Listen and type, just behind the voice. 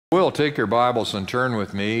Will take your Bibles and turn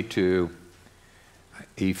with me to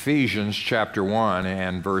Ephesians chapter 1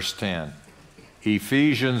 and verse 10.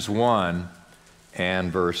 Ephesians 1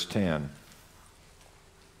 and verse 10.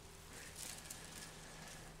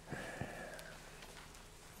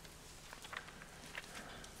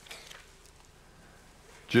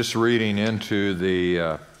 Just reading into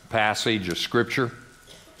the passage of Scripture,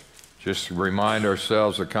 just to remind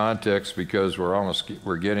ourselves of context, because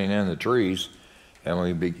we're getting in the trees and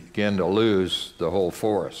we begin to lose the whole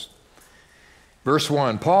forest. Verse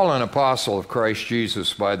 1, Paul, an apostle of Christ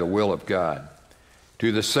Jesus by the will of God,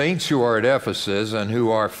 to the saints who are at Ephesus and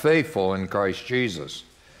who are faithful in Christ Jesus,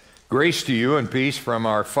 grace to you and peace from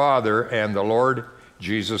our Father and the Lord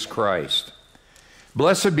Jesus Christ.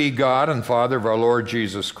 Blessed be God and Father of our Lord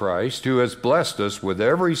Jesus Christ, who has blessed us with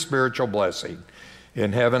every spiritual blessing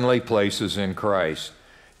in heavenly places in Christ,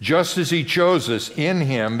 just as he chose us in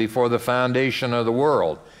him before the foundation of the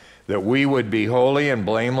world, that we would be holy and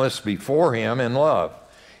blameless before him in love.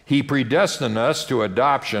 He predestined us to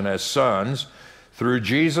adoption as sons through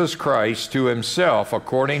Jesus Christ to himself,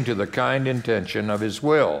 according to the kind intention of his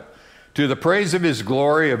will, to the praise of his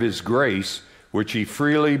glory, of his grace, which he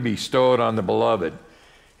freely bestowed on the beloved,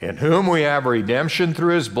 in whom we have redemption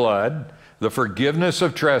through his blood, the forgiveness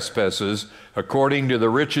of trespasses, according to the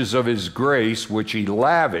riches of his grace, which he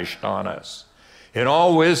lavished on us. In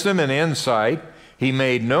all wisdom and insight, he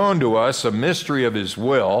made known to us a mystery of his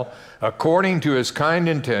will, according to his kind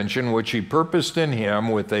intention, which he purposed in him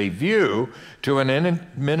with a view to an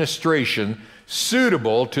administration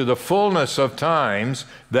suitable to the fullness of times,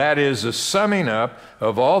 that is, a summing up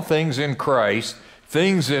of all things in Christ,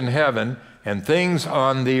 things in heaven and things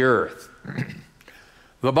on the earth.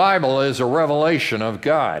 The Bible is a revelation of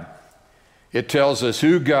God. It tells us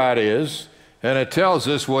who God is, and it tells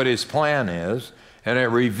us what his plan is, and it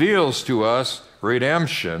reveals to us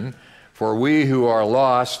redemption for we who are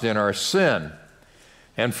lost in our sin.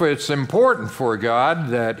 And it's important for God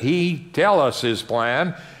that he tell us his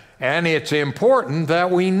plan, and it's important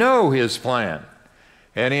that we know his plan.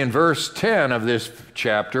 And in verse 10 of this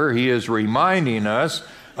chapter, he is reminding us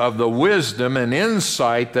of the wisdom and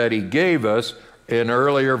insight that he gave us in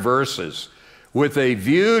earlier verses, with a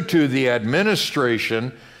view to the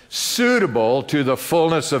administration suitable to the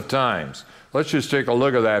fullness of times. Let's just take a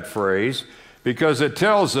look at that phrase, because it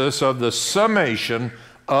tells us of the summation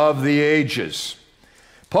of the ages.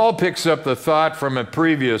 Paul picks up the thought from a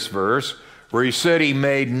previous verse where he said he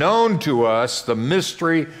made known to us the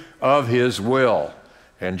mystery of his will.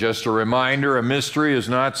 And just a reminder, a mystery is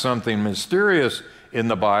not something mysterious in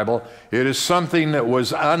the Bible. It is something that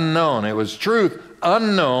was unknown. It was truth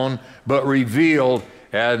unknown, but revealed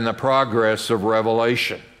in the progress of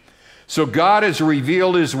revelation. So God has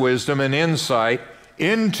revealed his wisdom and insight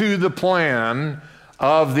into the plan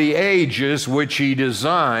of the ages which he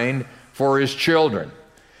designed for his children.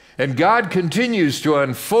 And God continues to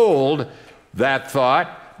unfold that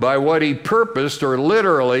thought by what he purposed, or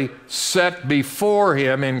literally set before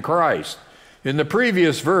him in Christ. In the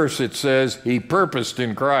previous verse it says he purposed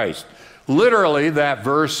in Christ. Literally, that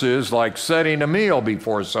verse is like setting a meal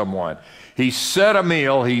before someone. He set a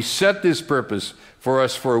meal, he set this purpose for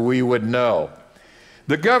us for we would know.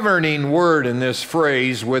 The governing word in this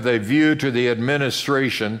phrase, with a view to the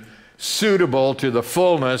administration suitable to the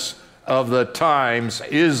fullness of the times,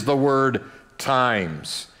 is the word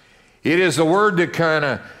times. It is the word that kind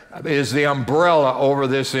of is the umbrella over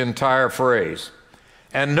this entire phrase.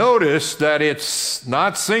 And notice that it's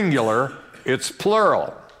not singular, it's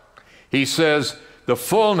plural. He says the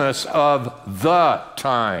fullness of the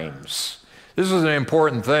times. This is an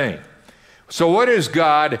important thing. So what is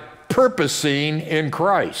God purposing in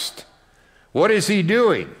Christ? What is he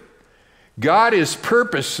doing? God is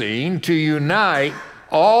purposing to unite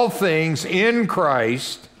all things in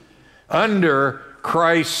Christ under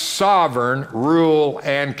Christ's sovereign rule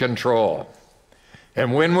and control.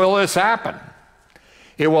 And when will this happen?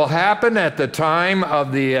 It will happen at the time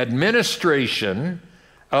of the administration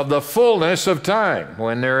of the fullness of time,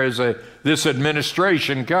 when this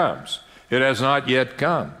administration comes. It has not yet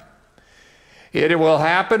come. It will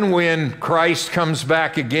happen when Christ comes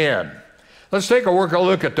back again. Let's take a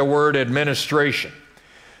look at the word administration.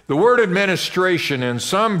 The word administration in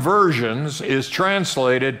some versions is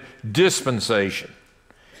translated dispensation.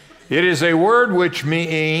 It is a word which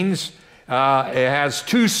means it has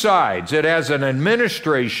two sides. It has an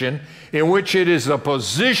administration in which it is a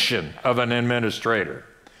position of an administrator,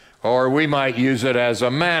 or we might use it as a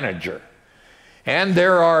manager. And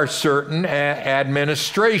there are certain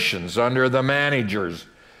administrations under the managers.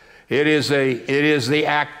 It is the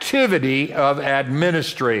activity of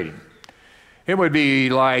administrating. It would be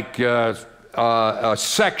like a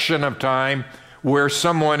section of time where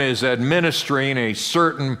someone is administering a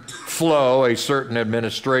certain flow, a certain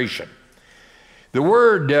administration. The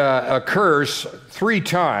word occurs 3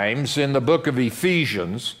 times in the book of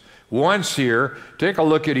Ephesians. Once here, take a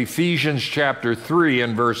look at Ephesians chapter 3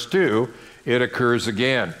 and verse 2. It occurs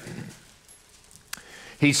again.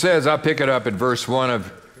 He says, I'll pick it up at verse 1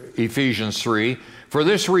 of Ephesians 3. For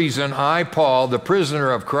this reason, I, Paul, the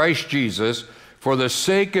prisoner of Christ Jesus, for the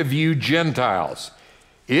sake of you Gentiles,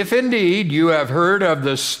 if indeed you have heard of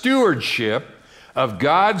the stewardship of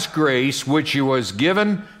God's grace which was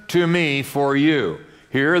given to me for you.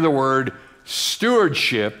 Here the word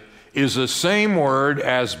stewardship is the same word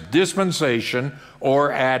as dispensation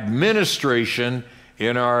or administration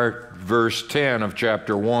in our verse 10 of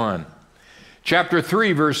chapter 1. Chapter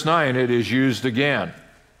 3, verse 9, it is used again.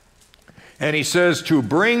 And he says to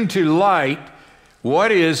bring to light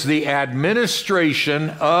what is the administration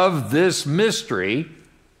of this mystery,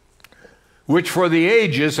 which for the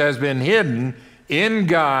ages has been hidden in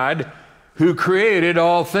God who created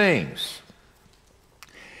all things.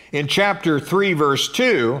 In chapter 3, verse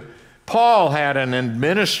 2, Paul had an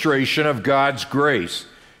administration of God's grace.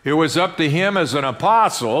 It was up to him as an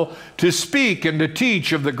apostle to speak and to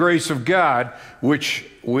teach of the grace of God, which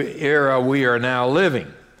era we are now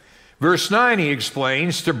living. Verse 9, he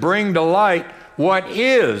explains, to bring to light what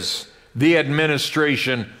is the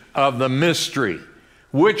administration of the mystery,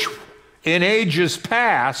 which in ages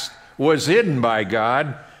past was hidden by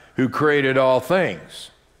God who created all things.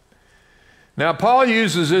 Now, Paul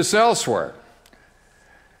uses this elsewhere.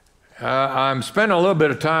 I'm spending a little bit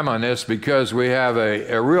of time on this because we have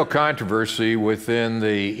a real controversy within the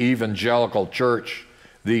evangelical church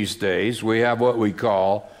these days. We have what we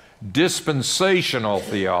call dispensational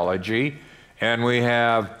theology, and we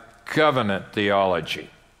have covenant theology.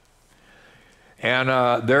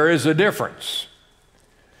 And there is a difference.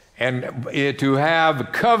 And to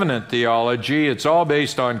have covenant theology, it's all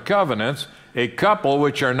based on covenants, a couple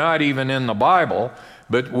which are not even in the Bible,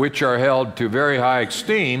 but which are held to very high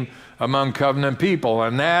esteem among covenant people,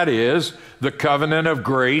 and that is the covenant of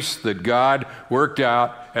grace that God worked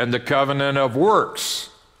out and the covenant of works.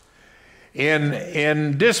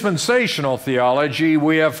 In dispensational theology,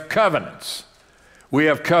 we have covenants. We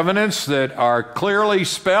have covenants that are clearly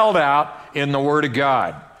spelled out in the Word of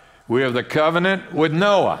God. We have the covenant with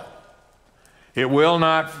Noah. The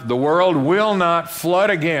world will not flood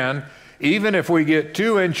again, even if we get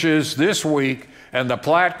 2 inches this week and the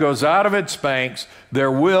Platte goes out of its banks.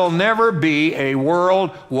 There will never be a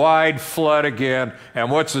worldwide flood again.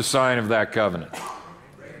 And what's the sign of that covenant?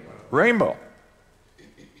 Rainbow.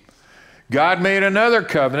 God made another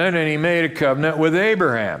covenant, and he made a covenant with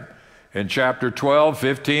Abraham. In chapter 12,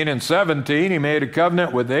 15, and 17, he made a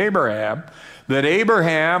covenant with Abraham that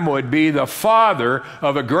Abraham would be the father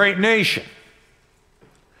of a great nation.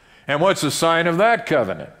 And what's the sign of that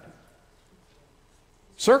covenant?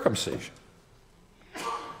 Circumcision.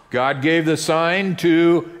 God gave the sign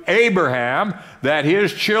to Abraham that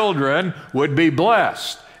his children would be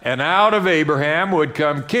blessed, and out of Abraham would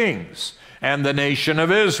come kings and the nation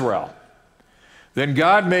of Israel. Then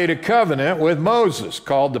God made a covenant with Moses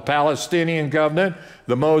called the Palestinian covenant,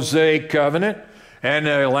 the Mosaic covenant, and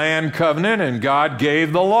a land covenant, and God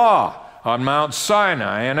gave the law on Mount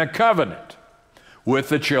Sinai and a covenant with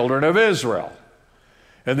the children of Israel.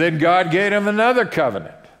 And then God gave him another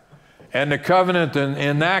covenant. And the covenant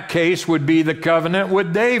in that case would be the covenant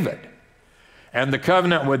with David. And the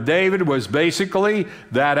covenant with David was basically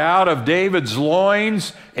that out of David's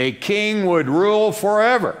loins, a king would rule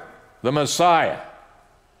forever, the Messiah.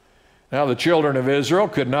 Now, the children of Israel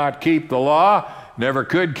could not keep the law, never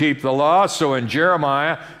could keep the law, so in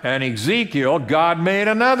Jeremiah and Ezekiel, God made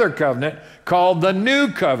another covenant called the New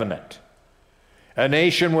Covenant. A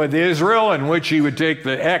nation with Israel in which he would take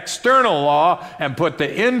the external law and put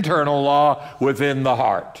the internal law within the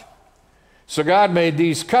heart. So God made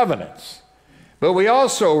these covenants. But we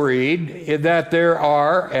also read that there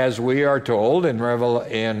are, as we are told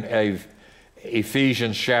in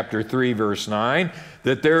Ephesians chapter 3, verse 9,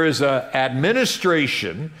 that there is an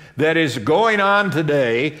administration that is going on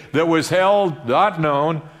today that was held, not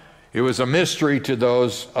known. It was a mystery to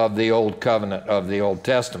those of the Old Covenant, of the Old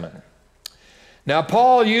Testament. Now,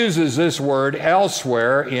 Paul uses this word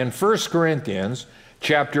elsewhere in 1 Corinthians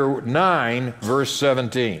chapter 9, verse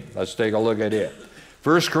 17. Let's take a look at it.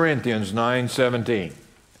 1 Corinthians 9, 17.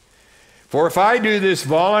 For if I do this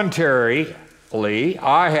voluntarily,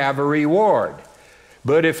 I have a reward.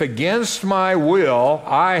 But if against my will,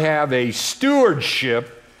 I have a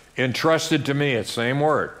stewardship entrusted to me. It's the same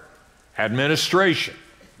word. Administration.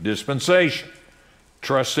 dispensation,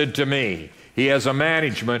 trusted to me. He has a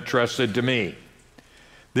management trusted to me.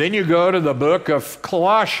 Then you go to the book of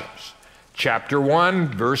Colossians, chapter 1,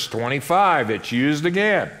 verse 25. It's used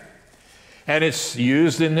again. And it's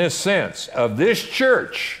used in this sense. Of this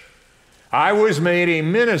church, I was made a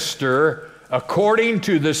minister according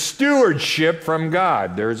to the stewardship from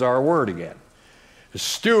God. There's our word again.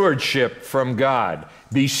 Stewardship from God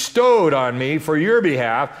bestowed on me for your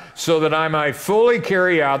behalf, so that I might fully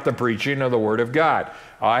carry out the preaching of the word of God.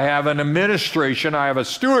 I have an administration, I have a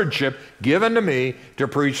stewardship given to me to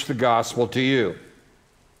preach the gospel to you.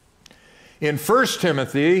 In 1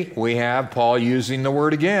 Timothy, we have Paul using the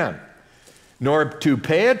word again. Nor to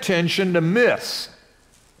pay attention to myths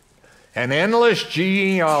and endless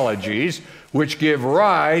genealogies, which give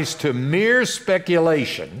rise to mere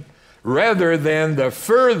speculation, rather than the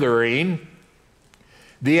furthering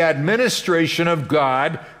the administration of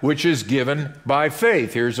God, which is given by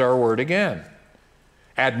faith. Here's our word again.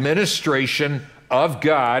 Administration of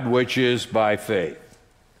God, which is by faith.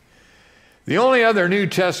 The only other New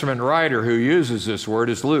Testament writer who uses this word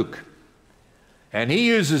is Luke. And he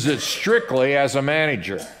uses it strictly as a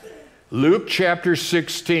manager. Luke chapter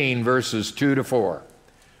 16, verses 2 to 4.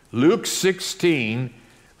 Luke 16,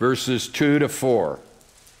 verses 2 to 4.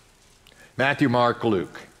 Matthew, Mark,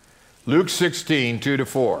 Luke. Luke 16, 2 to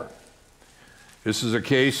 4. This is a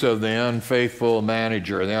case of the unfaithful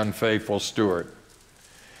manager, the unfaithful steward.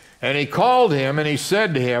 And he called him and he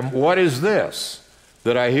said to him, "What is this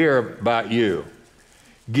that I hear about you?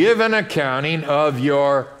 Give an accounting of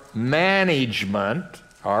your management,"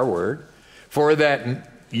 our word, "for that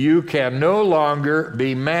you can no longer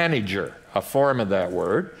be manager," a form of that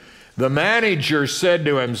word. The manager said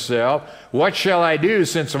to himself, "What shall I do,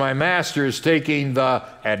 since my master is taking the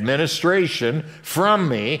administration from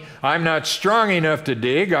me? I'm not strong enough to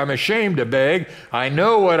dig. I'm ashamed to beg. I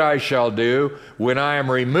know what I shall do when I am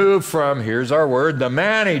removed from," here's our word, "the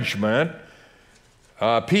management.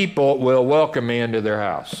 People will welcome me into their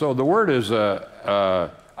house." So the word is a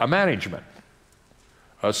management,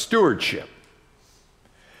 a stewardship.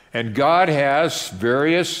 And God has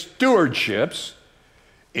various stewardships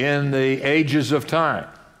in the ages of time.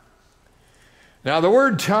 Now, the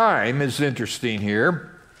word time is interesting here.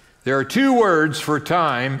 There are two words for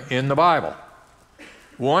time in the Bible.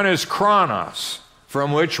 One is chronos,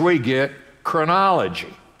 from which we get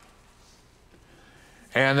chronology.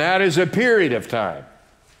 And that is a period of time.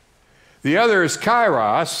 The other is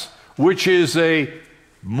kairos, which is a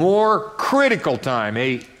more critical time,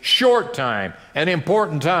 a short time, an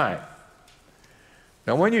important time.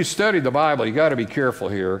 Now, when you study the Bible, you got to be careful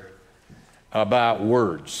here about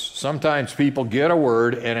words. Sometimes people get a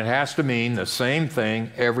word and it has to mean the same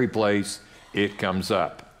thing every place it comes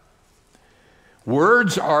up.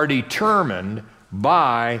 Words are determined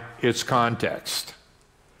by its context.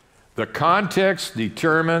 The context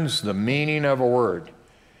determines the meaning of a word.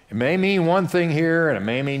 It may mean one thing here and it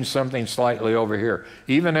may mean something slightly over here,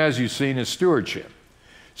 even as you've seen in stewardship.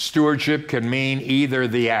 Stewardship can mean either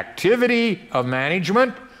the activity of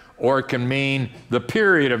management, or it can mean the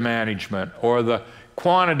period of management or the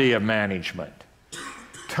quantity of management.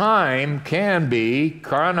 Time can be,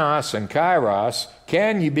 chronos and kairos,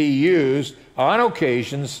 can be used on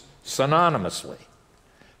occasions synonymously.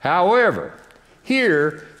 However,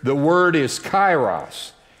 here the word is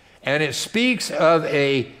kairos, and it speaks of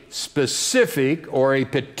a specific or a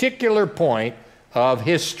particular point of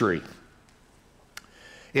history.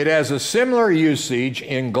 It has a similar usage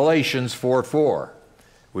in Galatians 4:4.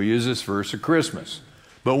 We use this verse at Christmas.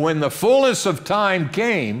 "But when the fullness of time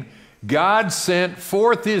came, God sent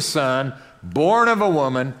forth his Son, born of a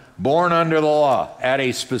woman, born under the law." At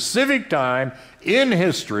a specific time in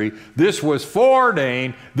history, this was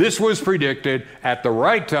foreordained, this was predicted. At the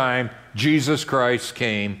right time, Jesus Christ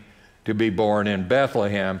came to be born in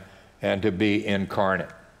Bethlehem and to be incarnate.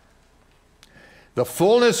 The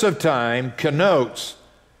fullness of time connotes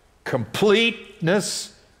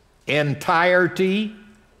completeness, entirety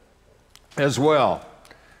as well.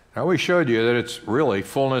 Now, we showed you that it's really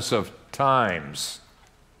fullness of times.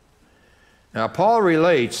 Now, Paul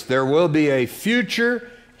relates there will be a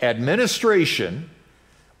future administration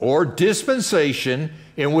or dispensation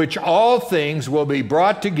in which all things will be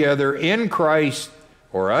brought together in Christ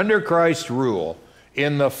or under Christ's rule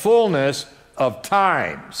in the fullness of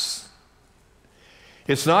times.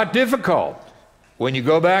 It's not difficult, when you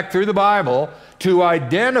go back through the Bible, to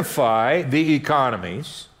identify the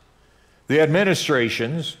economies, the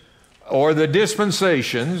administrations, or the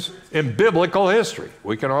dispensations in biblical history.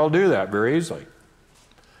 We can all do that very easily.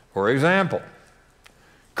 For example,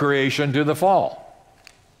 creation to the fall.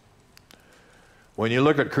 When you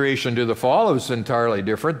look at creation to the fall, it was entirely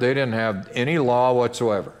different. They didn't have any law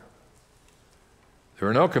whatsoever. There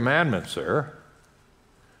were no commandments there.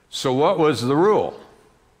 So what was the rule?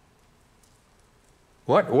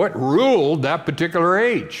 What ruled that particular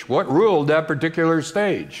age? What ruled that particular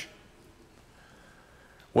stage?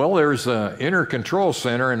 Well, there's an inner control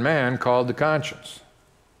center in man called the conscience.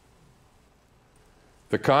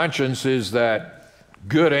 The conscience is that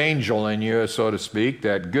good angel in you, so to speak,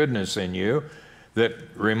 that goodness in you that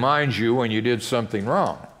reminds you when you did something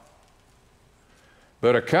wrong.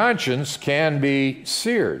 But a conscience can be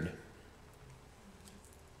seared.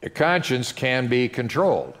 A conscience can be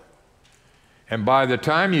controlled. And by the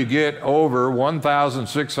time you get over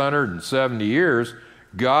 1,670 years,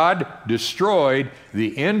 God destroyed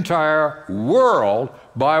the entire world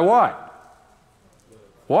by what?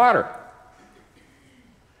 Water.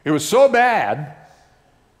 It was so bad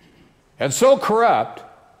and so corrupt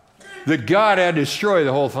that God had to destroy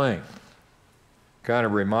the whole thing. Kind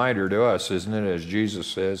of reminder to us, isn't it, as Jesus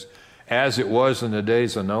says, as it was in the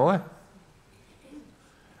days of Noah?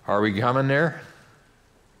 Are we coming there?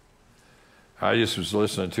 I just was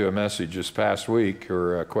listening to a message this past week,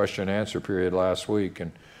 or a question and answer period last week,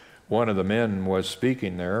 and one of the men was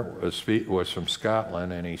speaking there, was from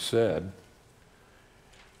Scotland, and he said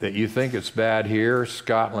that you think it's bad here,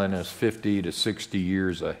 Scotland is 50 to 60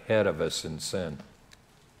 years ahead of us in sin.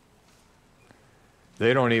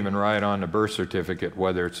 They don't even write on the birth certificate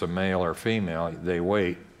whether it's a male or female. They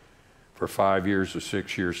wait for 5 years or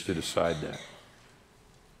 6 years to decide that.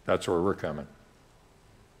 That's where we're coming.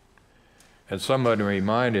 And somebody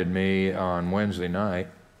reminded me on Wednesday night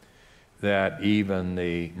that even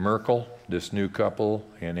the Merkel, this new couple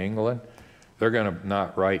in England, they're going to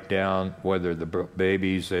not write down whether the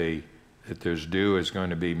baby's that there's due is going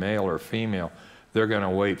to be male or female. They're going to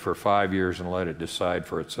wait for 5 years and let it decide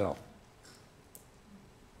for itself.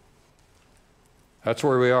 That's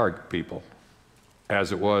where we are, people,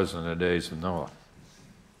 as it was in the days of Noah.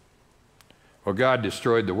 Well, God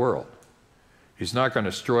destroyed the world. He's not going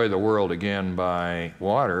to destroy the world again by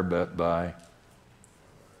water, but by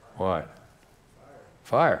what?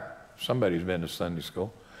 Fire. Somebody's been to Sunday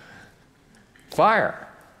school. Fire.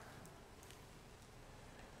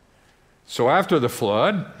 So after the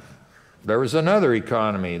flood, there was another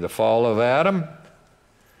economy, the fall of Adam,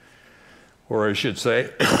 or I should say,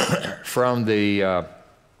 from the,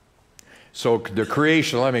 so the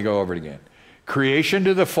creation, let me go over it again. Creation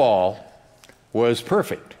to the fall was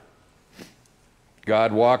perfect.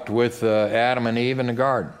 God walked with Adam and Eve in the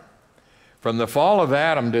garden. From the fall of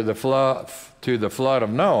Adam to the flood of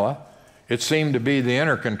Noah, it seemed to be the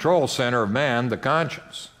inner control center of man, the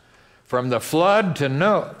conscience. From the flood of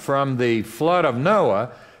Noah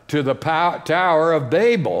to the Tower of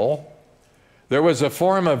Babel, there was a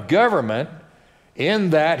form of government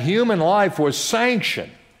in that human life was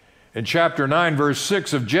sanctioned. In chapter 9, verse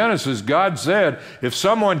 6 of Genesis, God said, if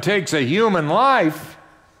someone takes a human life,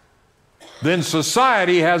 then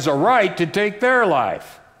society has a right to take their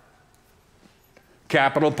life.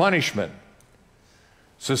 Capital punishment.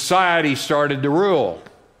 Society started to rule.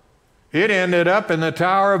 It ended up in the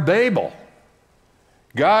Tower of Babel.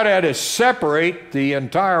 God had to separate the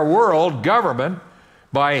entire world government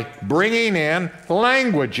by bringing in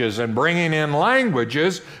languages, and bringing in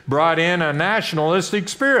languages brought in a nationalistic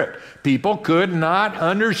spirit. People could not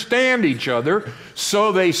understand each other,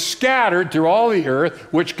 so they scattered through all the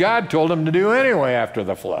earth, which God told them to do anyway after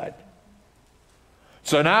the flood.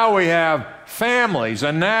 So now we have families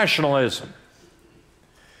and nationalism.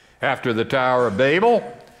 After the Tower of Babel,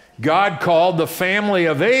 God called the family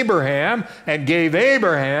of Abraham and gave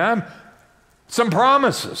Abraham some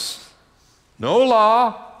promises. No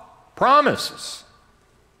law, promises.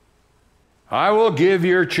 I will give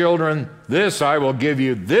your children this, I will give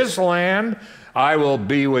you this land, I will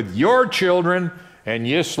be with your children, and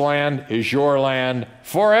this land is your land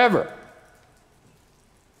forever.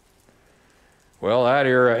 Well, that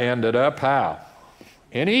era ended up how?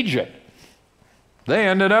 In Egypt. They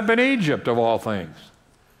ended up in Egypt, of all things.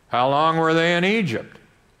 How long were they in Egypt?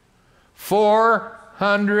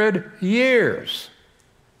 400 years.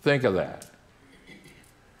 Think of that.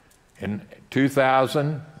 In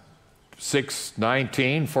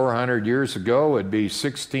 2019, 400 years ago, would be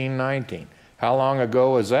 1619. How long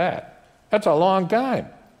ago was that? That's a long time.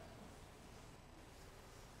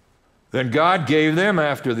 Then God gave them,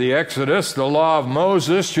 after the Exodus, the law of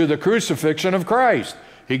Moses to the crucifixion of Christ.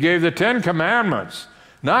 He gave the 10 Commandments,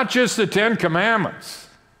 not just the 10 Commandments.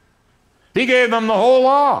 He gave them the whole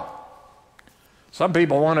law. Some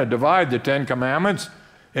people want to divide the 10 Commandments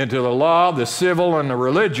into the law, the civil, and the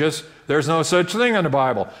religious. There's no such thing in the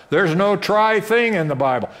Bible. There's no try thing in the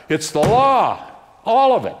Bible. It's the law,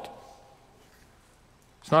 all of it.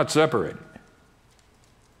 It's not separated.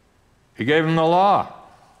 He gave them the law.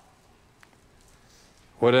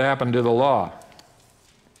 What happened to the law?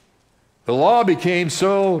 The law became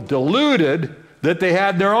so diluted that they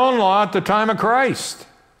had their own law at the time of Christ.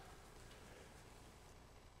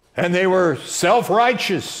 And they were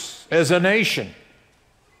self-righteous as a nation.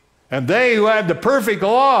 And they who had the perfect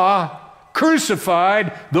law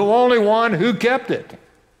crucified the only one who kept it.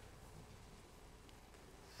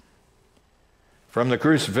 From the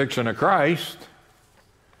crucifixion of Christ,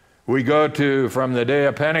 we go to, from the day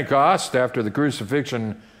of Pentecost, after the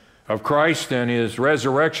crucifixion of Christ and his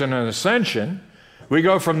resurrection and ascension, we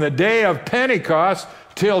go from the day of Pentecost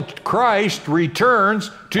till Christ returns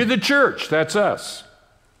to the church. That's us.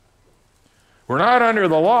 We're not under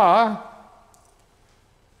the law.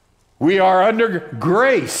 We are under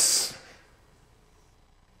grace.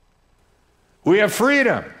 We have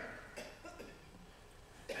freedom.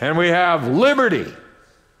 And we have liberty.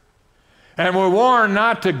 And we're warned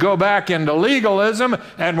not to go back into legalism,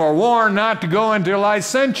 and we're warned not to go into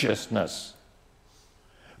licentiousness.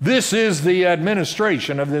 This is the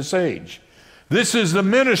administration of this age. This is the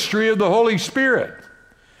ministry of the Holy Spirit.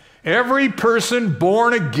 Every person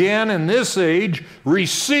born again in this age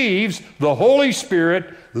receives the Holy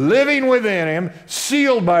Spirit living within him,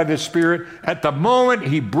 sealed by the Spirit at the moment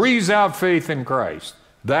he breathes out faith in Christ.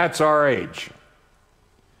 That's our age.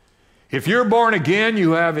 If you're born again,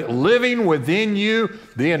 you have it living within you,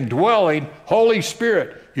 the indwelling Holy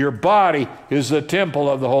Spirit. Your body is the temple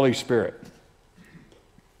of the Holy Spirit.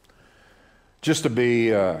 Just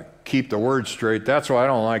to keep the word straight, that's why I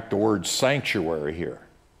don't like the word sanctuary here.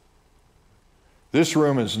 This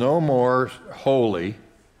room is no more holy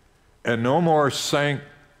and no more sanctimonious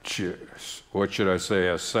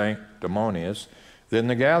than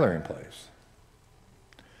the gathering place.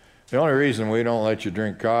 The only reason we don't let you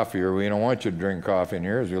drink coffee, or we don't want you to drink coffee in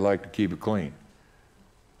here, is we like to keep it clean.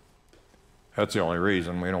 That's the only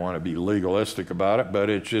reason. We don't want to be legalistic about it, but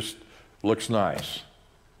it just looks nice.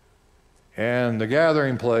 And the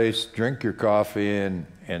gathering place, drink your coffee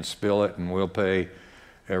and spill it, and we'll pay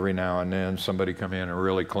every now and then somebody come in and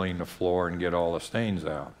really clean the floor and get all the stains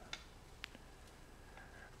out.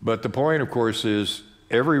 But the point, of course, is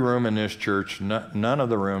every room in this church, none of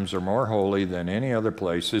the rooms are more holy than any other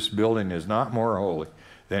place. This building is not more holy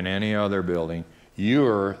than any other building. You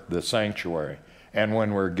are the sanctuary. And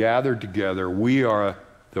when we're gathered together, we are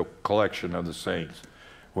the collection of the saints.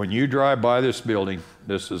 When you drive by this building,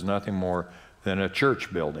 this is nothing more than a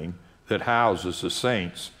church building that houses the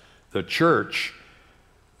saints. The church,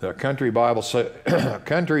 the Country Bible,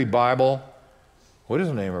 what is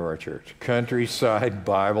the name of our church? Countryside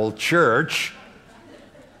Bible Church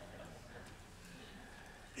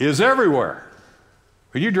is everywhere.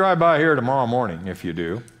 Well, you drive by here tomorrow morning, if you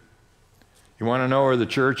do. You want to know where the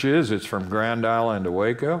church is? It's from Grand Island to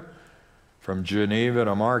Waco, from Geneva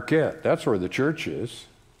to Marquette. That's where the church is.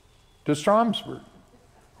 To Stromsburg.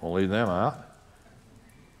 We'll leave them out.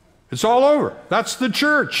 It's all over. That's the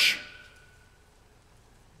church.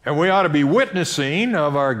 And we ought to be witnessing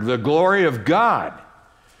of the glory of God.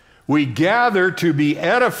 We gather to be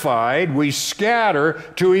edified. We scatter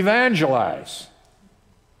to evangelize.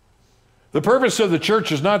 The purpose of the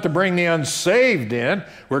church is not to bring the unsaved in.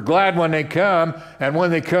 We're glad when they come. And when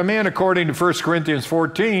they come in, according to 1 Corinthians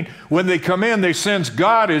 14, when they come in, they sense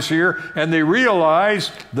God is here and they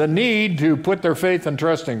realize the need to put their faith and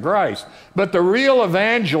trust in Christ. But the real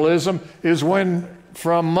evangelism is from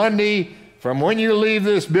when you leave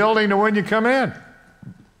this building to when you come in.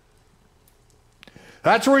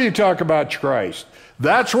 That's where you talk about Christ.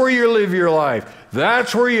 That's where you live your life.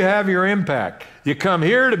 That's where you have your impact. You come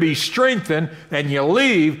here to be strengthened, and you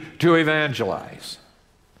leave to evangelize.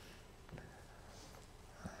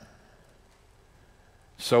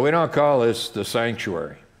 So we don't call this the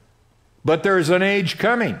sanctuary. But there's an age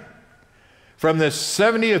coming. From the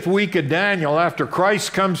 70th week of Daniel, after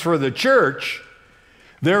Christ comes for the church,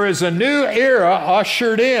 there is a new era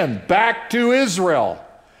ushered in, back to Israel.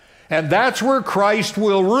 And that's where Christ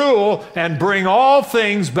will rule and bring all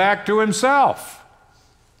things back to himself.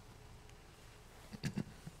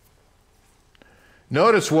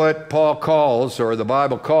 Notice what Paul calls, or the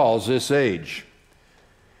Bible calls, this age.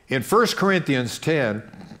 In 1 Corinthians 10,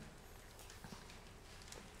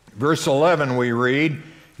 verse 11, we read,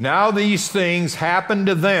 "Now these things happened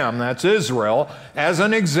to them," that's Israel, "as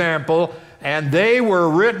an example, and they were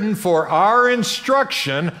written for our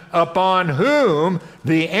instruction, upon whom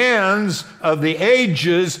the ends of the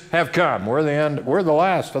ages have come." We're the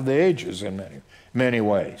last of the ages in many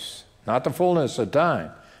ways. Not the fullness of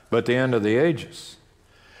time, but the end of the ages.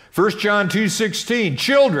 1 John 2:16,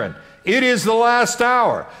 children, it is the last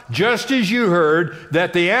hour. Just as you heard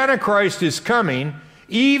that the Antichrist is coming,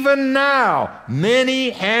 even now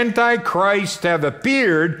many antichrists have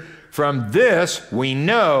appeared. From this we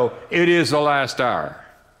know it is the last hour.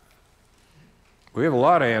 We have a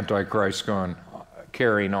lot of antichrists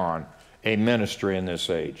carrying on a ministry in this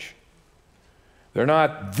age. They're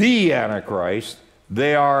not the Antichrist.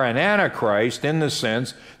 They are an Antichrist in the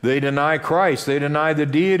sense they deny Christ. They deny the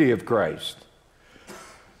deity of Christ.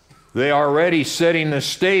 They are already setting the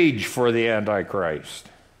stage for the Antichrist.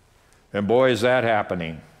 And boy, is that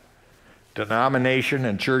happening. Denomination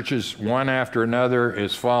and churches, one after another,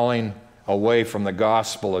 is falling away from the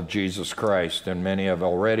gospel of Jesus Christ, and many have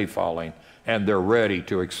already fallen, and they're ready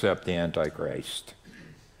to accept the Antichrist.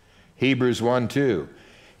 Hebrews 1:2.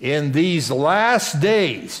 In these last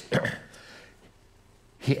days,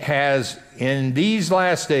 has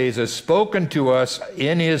spoken to us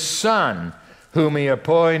in his Son, whom he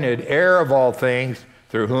appointed heir of all things,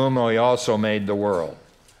 through whom he also made the world.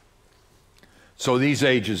 So these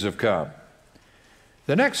ages have come.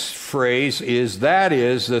 The next phrase is, that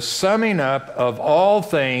is the summing up of all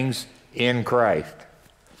things in Christ.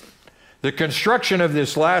 The construction of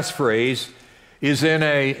this last phrase is in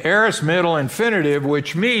an aorist middle infinitive,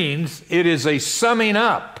 which means it is a summing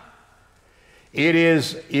up. It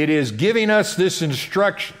is giving us this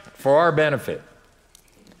instruction for our benefit.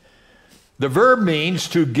 The verb means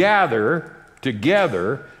to gather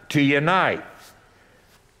together, to unite.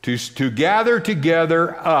 To gather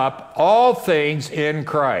together up all things in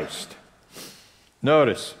Christ.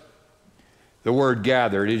 Notice the word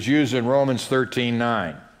gathered is used in Romans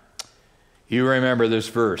 13:9. You remember this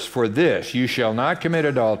verse. For this, you shall not commit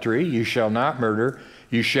adultery, you shall not murder,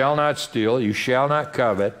 you shall not steal, you shall not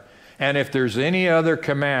covet. And if there's any other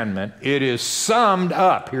commandment, it is summed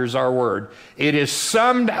up. Here's our word. It is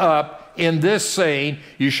summed up in this saying,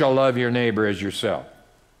 you shall love your neighbor as yourself.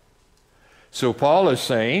 So Paul is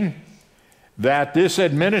saying that this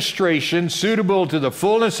administration, suitable to the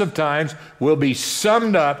fullness of times, will be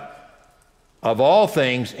summed up of all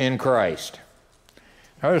things in Christ.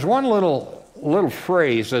 Now there's one little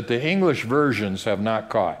phrase that the English versions have not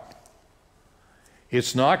caught.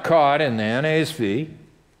 It's not caught in the NASV.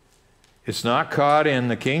 It's not caught in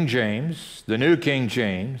the King James, the New King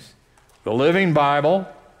James, the Living Bible,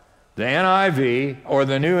 the NIV, or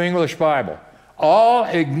the New English Bible. All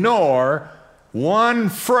ignore one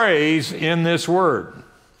phrase in this word.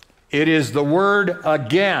 It is the word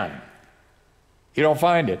again. You don't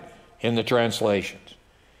find it in the translations.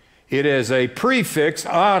 It is a prefix,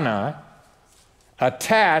 ana,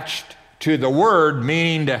 attached to the word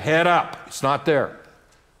meaning to head up. It's not there.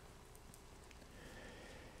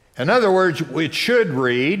 In other words, it should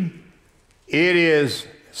read, it is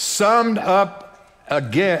summed up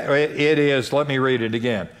again. It is, let me read it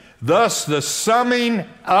again. Thus, the summing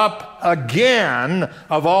up again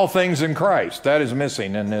of all things in Christ. That is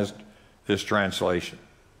missing in this translation.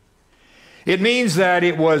 It means that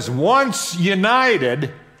it was once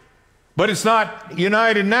united, but it's not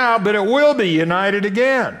united now, but it will be united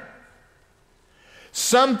again.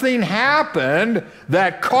 Something happened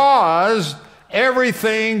that caused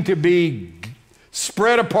everything to be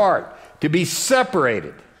spread apart, to be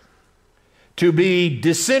separated, to be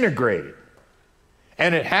disintegrated.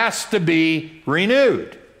 And it has to be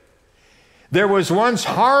renewed. There was once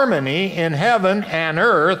harmony in heaven and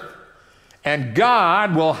earth, and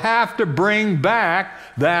God will have to bring back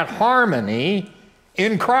that harmony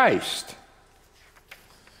in Christ.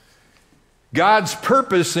 God's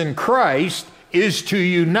purpose in Christ is to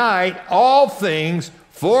unite all things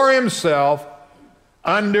for himself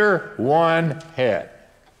under one head.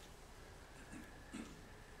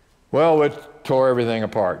 Well, it tore everything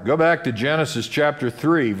apart. Go back to Genesis chapter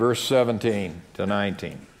 3, verse 17 to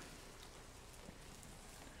 19.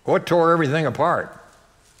 What tore everything apart?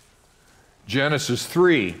 Genesis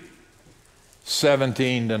 3,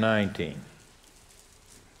 17 to 19.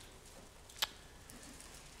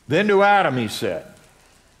 Then to Adam he said,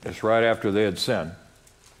 that's right after they had sinned,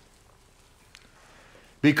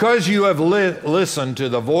 because you have listened to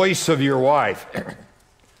the voice of your wife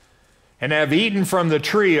and have eaten from the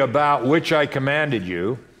tree about which I commanded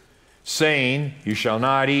you, saying, you shall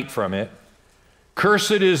not eat from it,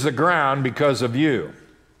 cursed is the ground because of you.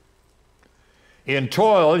 In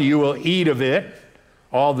toil you will eat of it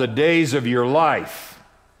all the days of your life.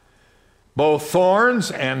 Both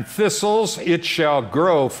thorns and thistles it shall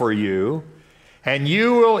grow for you, and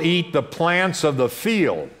you will eat the plants of the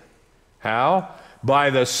field. How?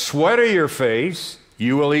 By the sweat of your face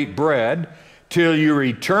you will eat bread till you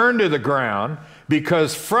return to the ground,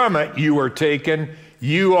 because from it you were taken.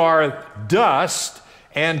 You are dust,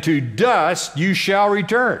 and to dust you shall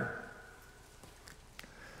return.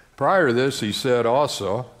 Prior to this, he said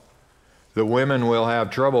also, the women will have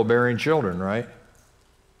trouble bearing children, right?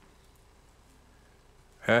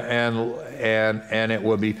 And it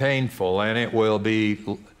will be painful, and it will be,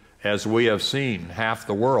 as we have seen, half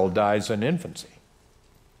the world dies in infancy.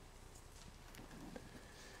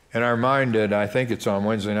 And I'm reminded, I think it's on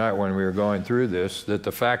Wednesday night when we were going through this, that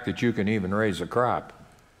the fact that you can even raise a crop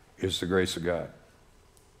is the grace of God.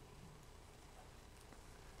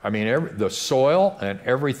 I mean, the soil and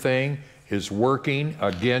everything is working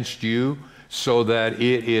against you so that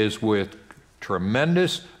it is with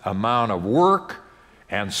tremendous amount of work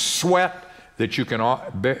and sweat that you can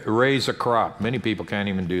raise a crop. Many people can't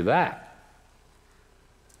even do that.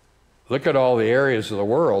 Look at all the areas of the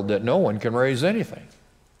world that no one can raise anything.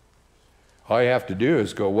 All you have to do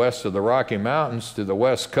is go west of the Rocky Mountains to the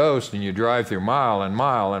west coast, and you drive through mile and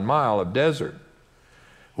mile and mile of desert.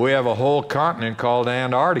 We have a whole continent called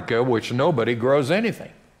Antarctica, which nobody grows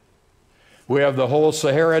anything. We have the whole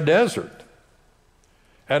Sahara Desert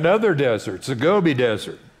and other deserts, the Gobi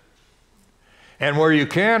Desert. And where you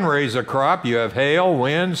can raise a crop, you have hail,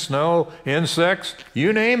 wind, snow, insects,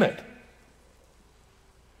 you name it.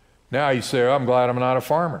 Now you say, oh, I'm glad I'm not a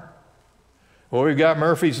farmer. Well, we've got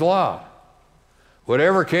Murphy's Law.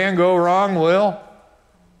 Whatever can go wrong will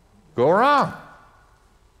go wrong.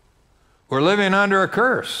 We're living under a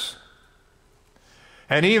curse.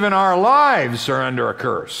 And even our lives are under a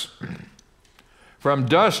curse. From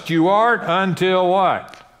dust you art until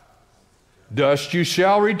what? Dust you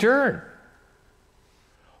shall return.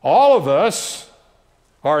 All of us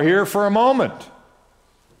are here for a moment.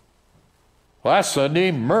 Last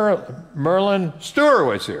Sunday, Merlin Stewart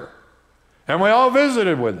was here. And we all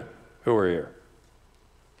visited with him who were here.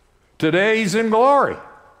 Today he's in glory.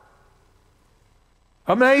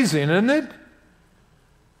 Amazing, isn't it?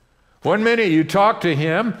 One minute you talk to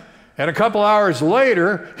him, and a couple hours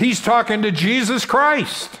later, he's talking to Jesus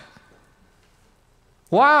Christ.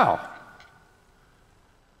 Wow.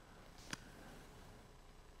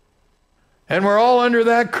 And we're all under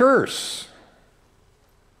that curse.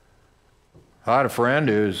 I had a friend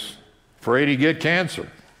who's afraid he'd get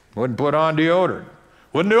cancer. Wouldn't put on deodorant.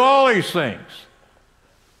 Wouldn't do all these things.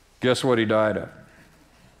 Guess what he died of?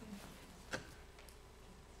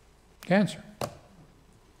 Cancer.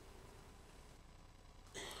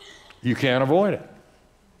 You can't avoid it.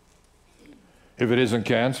 If it isn't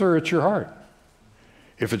cancer, it's your heart.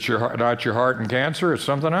 If it's not your heart and cancer, it's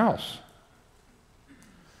something else.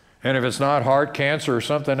 And if it's not heart cancer or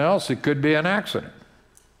something else, it could be an accident.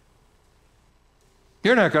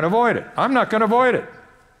 You're not going to avoid it. I'm not going to avoid it.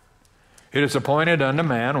 It is appointed unto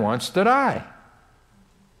man once to die.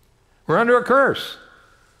 We're under a curse.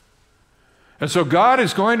 And so God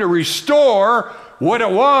is going to restore what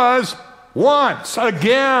it was once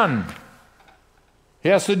again. He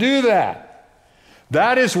has to do that.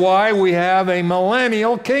 That is why we have a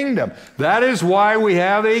millennial kingdom. That is why we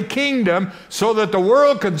have a kingdom, so that the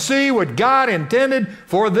world can see what God intended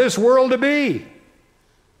for this world to be.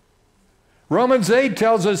 Romans 8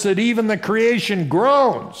 tells us that even the creation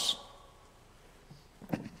groans.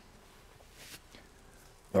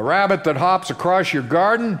 The rabbit that hops across your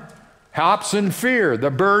garden hops in fear. The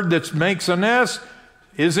bird that makes a nest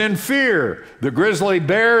is in fear. The grizzly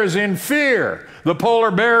bear is in fear. The polar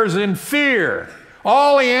bear is in fear.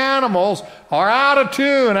 All the animals are out of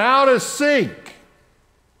tune, out of sync.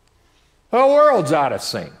 The world's out of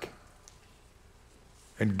sync.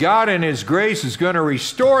 And God in His grace is going to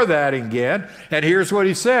restore that again. And here's what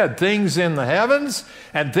He said: things in the heavens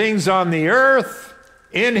and things on the earth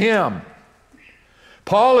in Him.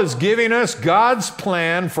 Paul is giving us God's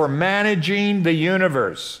plan for managing the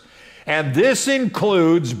universe. And this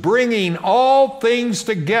includes bringing all things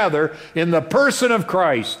together in the person of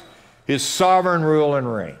Christ, His sovereign rule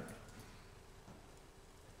and reign.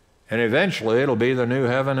 And eventually it'll be the new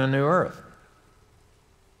heaven and new earth.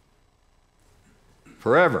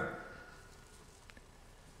 Forever.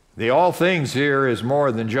 The all things here is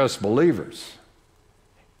more than just believers.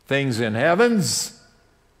 Things in heavens,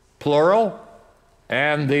 plural,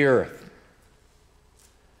 and the earth.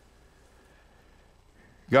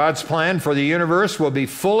 God's plan for the universe will be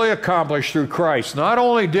fully accomplished through Christ. Not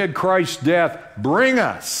only did Christ's death bring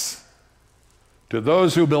us, to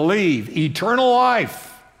those who believe, eternal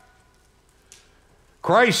life,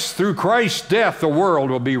 through Christ's death, the world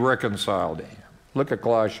will be reconciled to Him. Look at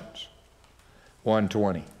Colossians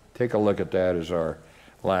 1:20. Take a look at that as our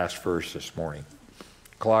last verse this morning.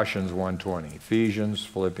 Colossians 1:20. Ephesians,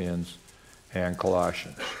 Philippians, and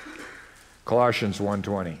Colossians. Colossians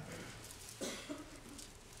 1:20.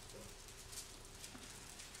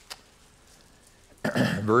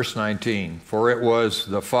 Verse 19, for it was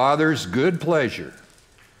the Father's good pleasure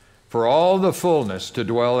for all the fullness to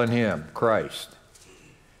dwell in him, Christ,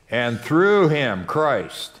 and through him,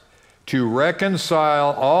 Christ, to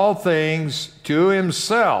reconcile all things to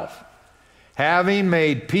himself, having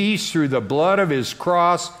made peace through the blood of his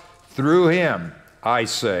cross. Through him, I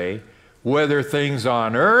say, whether things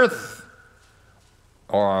on earth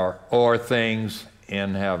or things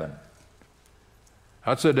in heaven.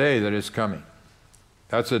 That's a day that is coming.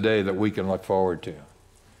 That's a day that we can look forward to.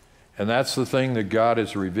 And that's the thing that God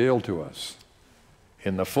has revealed to us.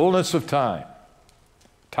 In the fullness of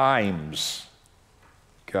times,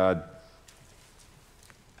 God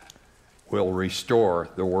will restore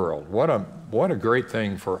the world. What a great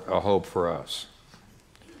thing, for a hope for us.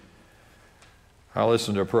 I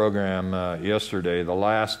listened to a program yesterday, The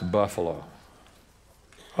Last Buffalo.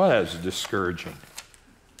 Oh, that's discouraging.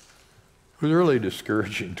 It was really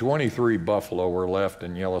discouraging. 23 buffalo were left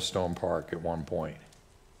in Yellowstone Park at one point.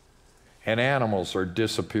 And animals are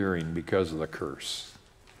disappearing because of the curse.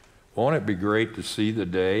 Won't it be great to see the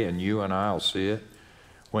day, and you and I will see it,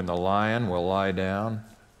 when the lion will lie down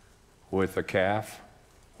with the calf,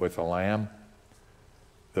 with the lamb,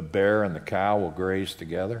 the bear and the cow will graze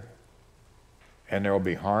together, and there will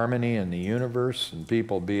be harmony in the universe, and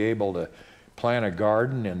people will be able to plant a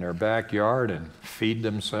garden in their backyard and feed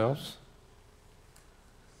themselves?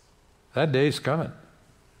 That day's coming,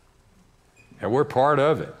 and we're part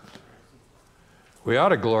of it. We ought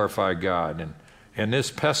to glorify God, and in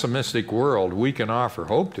this pessimistic world, we can offer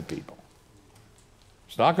hope to people.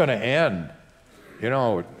 It's not going to end. You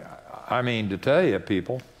know, I mean, to tell you,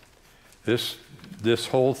 people, this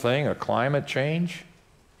whole thing of climate change,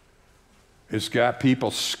 it's got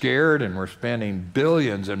people scared, and we're spending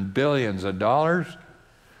billions and billions of dollars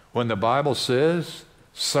when the Bible says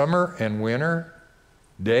summer and winter,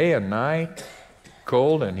 day and night,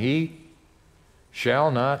 cold and heat,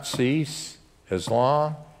 shall not cease as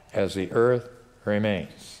long as the earth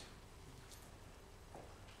remains.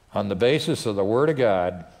 On the basis of the Word of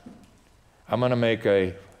God, I'm going to make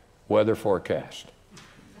a weather forecast.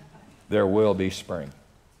 There will be spring.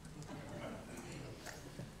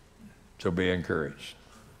 So be encouraged.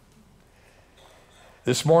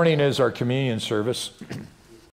 This morning is our communion service.